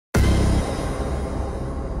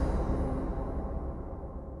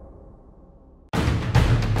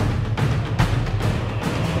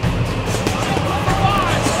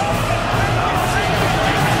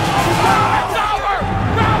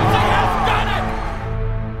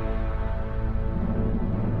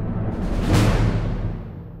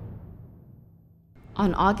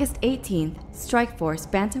On August 18th, Strikeforce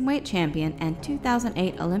bantamweight champion and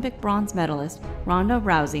 2008 Olympic bronze medalist Ronda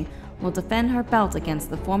Rousey will defend her belt against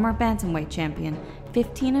the former bantamweight champion,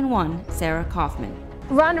 15-1 Sarah Kaufman.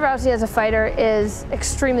 Ronda Rousey as a fighter is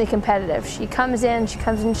extremely competitive. She comes in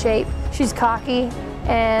shape, she's cocky,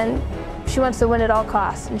 and she wants to win at all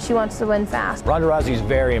costs, and she wants to win fast. Ronda Rousey is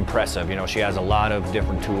very impressive. You know, she has a lot of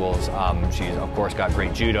different tools. She's, of course, got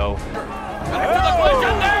great judo.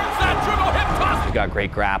 She's got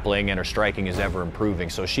great grappling, and her striking is ever improving.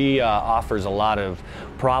 So she offers a lot of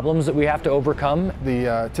problems that we have to overcome.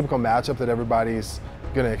 The typical matchup that everybody's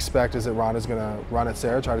going to expect is that Ronda's going to run at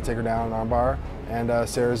Sarah, try to take her down an armbar, and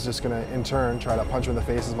Sarah's just going to, in turn, try to punch her in the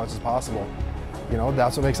face as much as possible. You know,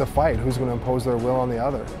 that's what makes a fight. Who's going to impose their will on the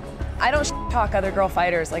other? I don't talk other girl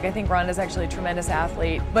fighters. Like, I think Ronda's actually a tremendous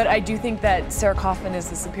athlete, but I do think that Sarah Kaufman is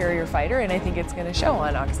the superior fighter, and I think it's going to show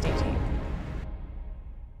on August 18th.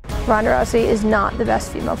 Ronda Rousey is not the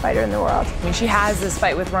best female fighter in the world. I mean, she has this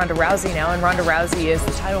fight with Ronda Rousey now, and Ronda Rousey is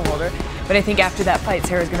the title holder, but I think after that fight,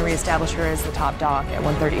 Sarah's going to reestablish her as the top dog at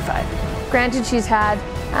 135. Granted, she's had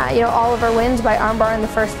all of her wins by armbar in the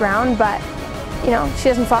first round, but she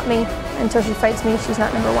hasn't fought me. Until she fights me, she's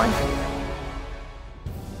not number one.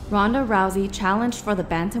 Ronda Rousey challenged for the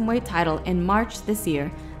bantamweight title in March this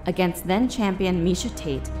year against then-champion Miesha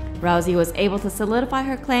Tate. Rousey was able to solidify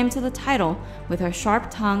her claim to the title with her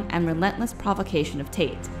sharp tongue and relentless provocation of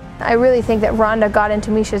Tate. I really think that Ronda got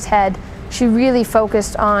into Miesha's head. She really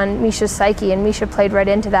focused on Miesha's psyche, and Miesha played right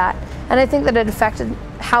into that. And I think that it affected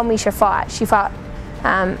how Miesha fought. She fought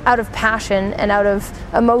out of passion and out of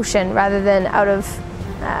emotion rather than out of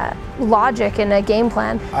logic and a game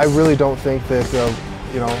plan. I really don't think that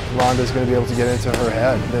Ronda's going to be able to get into her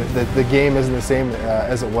head. The game isn't the same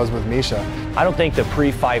as it was with Miesha. I don't think the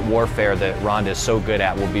pre-fight warfare that Ronda is so good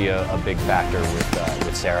at will be a big factor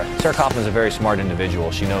with Sarah. Sarah Kaufman's a very smart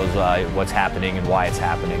individual. She knows what's happening and why it's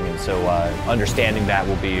happening, and so understanding that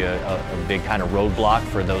will be a big kind of roadblock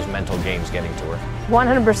for those mental games getting to her.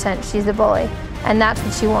 100% she's the bully, and that's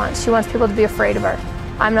what she wants. She wants people to be afraid of her.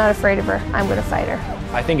 I'm not afraid of her. I'm going to fight her.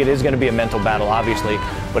 I think it is going to be a mental battle, obviously,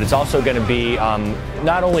 but it's also going to be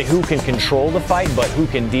not only who can control the fight, but who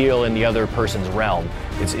can deal in the other person's realm.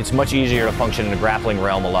 It's much easier to function in a grappling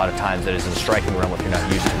realm a lot of times than it is in a striking realm if you're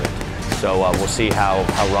not used to it. So we'll see how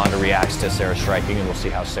Ronda reacts to Sarah's striking, and we'll see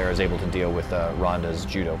how Sarah's able to deal with Ronda's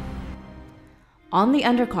judo. On the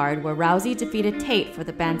undercard, where Rousey defeated Tate for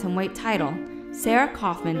the bantamweight title, Sarah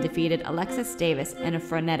Kaufman defeated Alexis Davis in a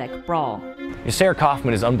frenetic brawl. Sarah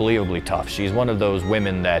Kaufman is unbelievably tough. She's one of those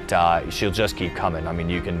women that she'll just keep coming. I mean,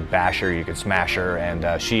 you can bash her, you can smash her,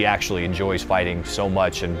 and she actually enjoys fighting so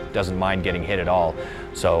much and doesn't mind getting hit at all.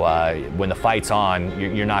 So when the fight's on,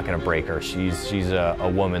 you're not going to break her. She's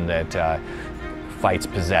a woman that fights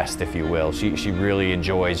possessed, if you will. She really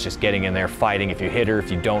enjoys just getting in there, fighting. If you hit her, if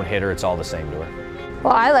you don't hit her, it's all the same to her.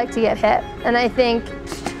 Well, I like to get hit, and I think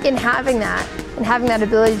in having that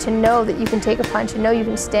ability to know that you can take a punch and know you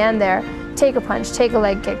can stand there, take a punch, take a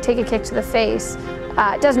leg kick, take a kick to the face,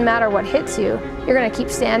 it doesn't matter what hits you, you're going to keep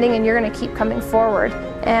standing and you're going to keep coming forward.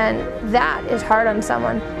 And that is hard on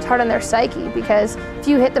someone. It's hard on their psyche, because if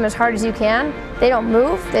you hit them as hard as you can, they don't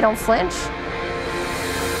move, they don't flinch.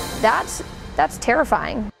 That's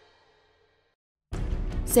terrifying.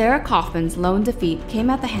 Sarah Kaufman's lone defeat came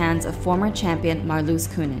at the hands of former champion Marloes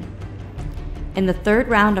Coenen. In the third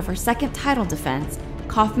round of her second title defense,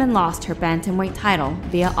 Kaufman lost her bantamweight title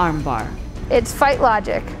via armbar. It's fight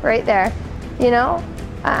logic right there.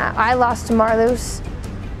 I lost to Marloes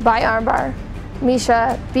by armbar.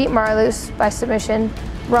 Miesha beat Marloes by submission.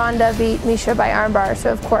 Ronda beat Miesha by armbar,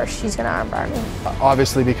 so of course she's going to armbar me.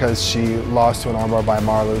 Obviously, because she lost to an armbar by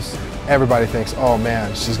Marloes, everybody thinks, oh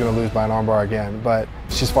man, she's going to lose by an armbar again. But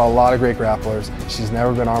she's fought a lot of great grapplers. She's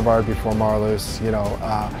never been armbarred before Marloes.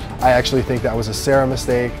 I actually think that was a Sarah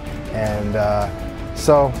mistake, and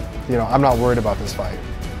so I'm not worried about this fight.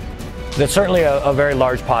 That's certainly a very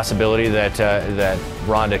large possibility that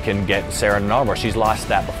Ronda can get Sarah in an armbar. She's lost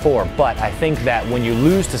that before, but I think that when you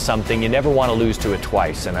lose to something, you never want to lose to it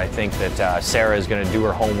twice. And I think that Sarah is going to do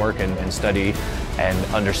her homework and study and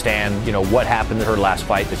understand, what happened in her last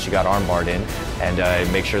fight that she got armbarred in,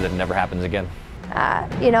 and make sure that it never happens again.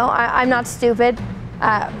 I'm not stupid,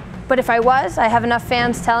 but if I was, I have enough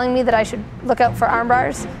fans telling me that I should look out for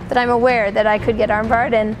armbars, that I'm aware that I could get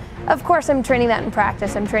armbarred, and of course I'm training that in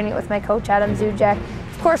practice. I'm training it with my coach, Adam Zuzek.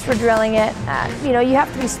 Of course we're drilling it. You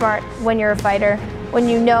have to be smart when you're a fighter, when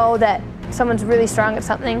you know that someone's really strong at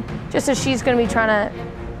something, just as she's going to be trying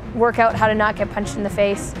to work out how to not get punched in the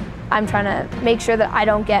face. I'm trying to make sure that I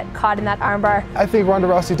don't get caught in that armbar. I think Ronda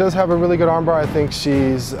Rousey does have a really good armbar. I think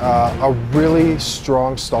she's a really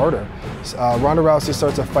strong starter. Ronda Rousey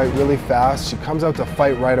starts a fight really fast. She comes out to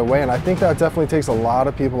fight right away, and I think that definitely takes a lot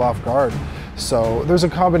of people off guard. So there's a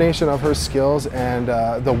combination of her skills and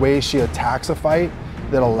the way she attacks a fight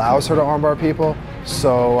that allows her to armbar people.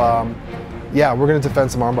 So yeah, we're going to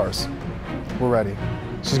defend some armbars. We're ready.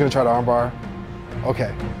 She's going to try to armbar.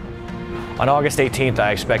 Okay. On August 18th,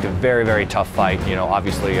 I expect a very, very tough fight. You know,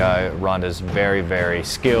 obviously Ronda's very, very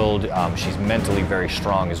skilled. She's mentally very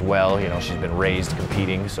strong as well. You know, she's been raised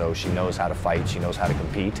competing, so she knows how to fight, she knows how to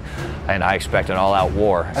compete, and I expect an all-out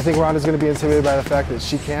war. I think Ronda's going to be intimidated by the fact that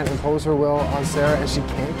she can't impose her will on Sarah, and she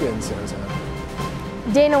can't get in Sarah's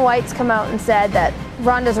head. Dana White's come out and said that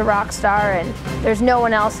Ronda's a rock star and there's no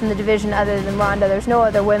one else in the division other than Ronda. There's no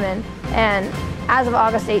other women. And as of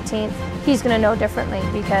August 18th, he's going to know differently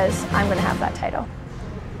because I'm going to have that title.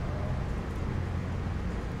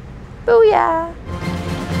 Booyah!